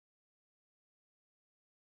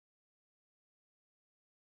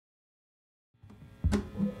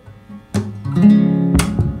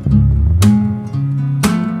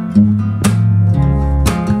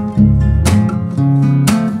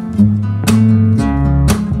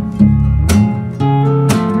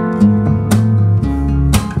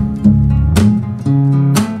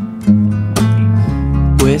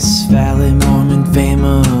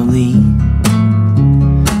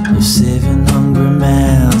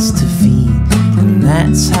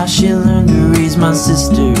that's how she learned to raise my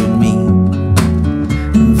sister and me.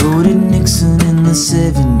 And voted Nixon in the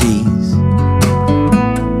 70s.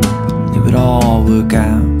 It would all work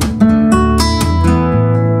out.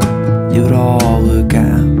 It would all work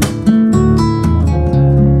out.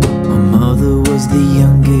 My mother was the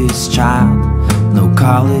youngest child. No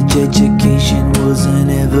college education wasn't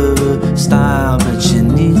ever her style, but she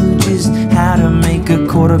knew just how to make a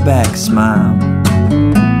quarterback smile.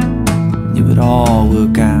 It would all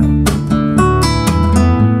work out.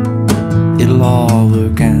 It'll all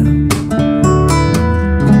work out.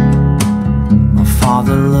 My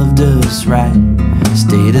father loved us right.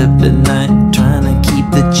 Stayed up at night trying to keep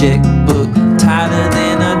the checkbook tighter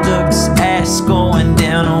than a duck's ass going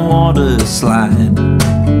down a water slide.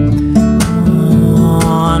 Oh,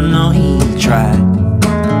 I know he tried.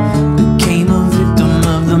 Became a victim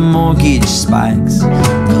of the mortgage spikes.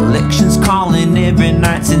 Collections calling every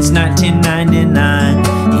night since 1999.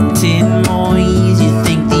 In 10 more years you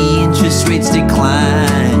think the interest rates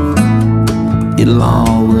decline. It'll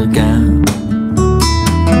all work out.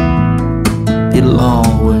 It'll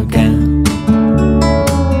all work out.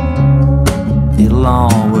 It'll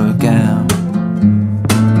all work out.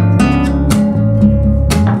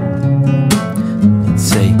 It'd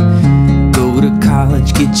say, go to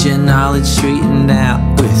college, get your knowledge straightened out,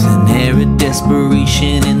 with an air of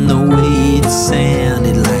desperation in the way it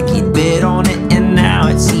sounded, like he'd bet on it and now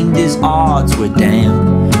it seemed his odds were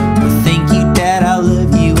down. But thank you, Dad, I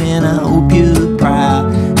love you and I hope you're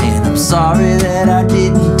proud. And I'm sorry that I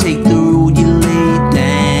didn't take the road you laid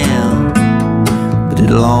down. But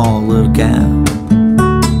it'll all work out.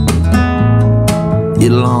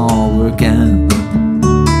 It'll all work out.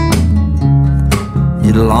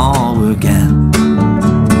 It'll all work out.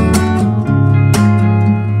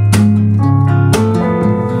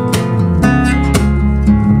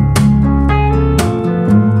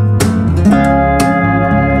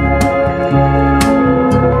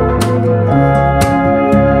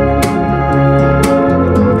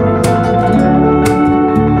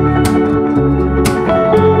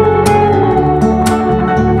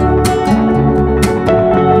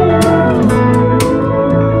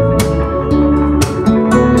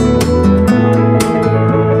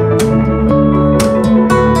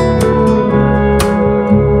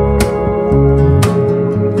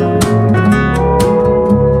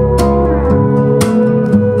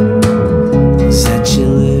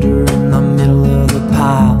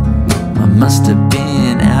 Must have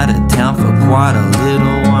been out of town for quite a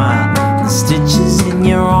little while. The stitches in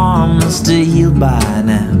your arm must have healed by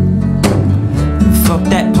now. And fuck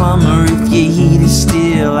that plumber if your heat is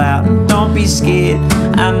still out. And don't be scared,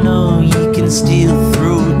 I know you can still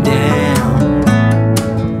throw it down.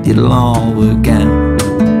 It'll all work out.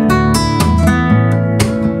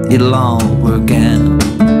 It'll all work out.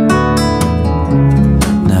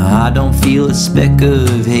 Now I don't feel a speck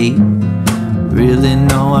of hate. Really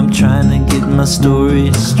know I'm trying to get my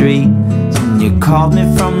story straight. And you called me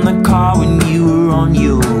from the car when you were on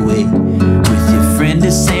your way, with your friend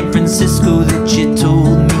to San Francisco that you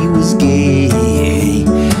told me was gay.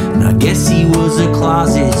 And I guess he was a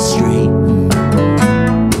closet straight.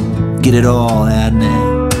 Get it all out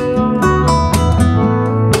now.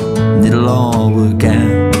 It'll all work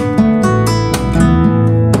out.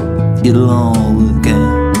 It'll all work out.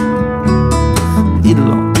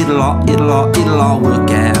 It'll all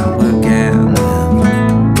work out.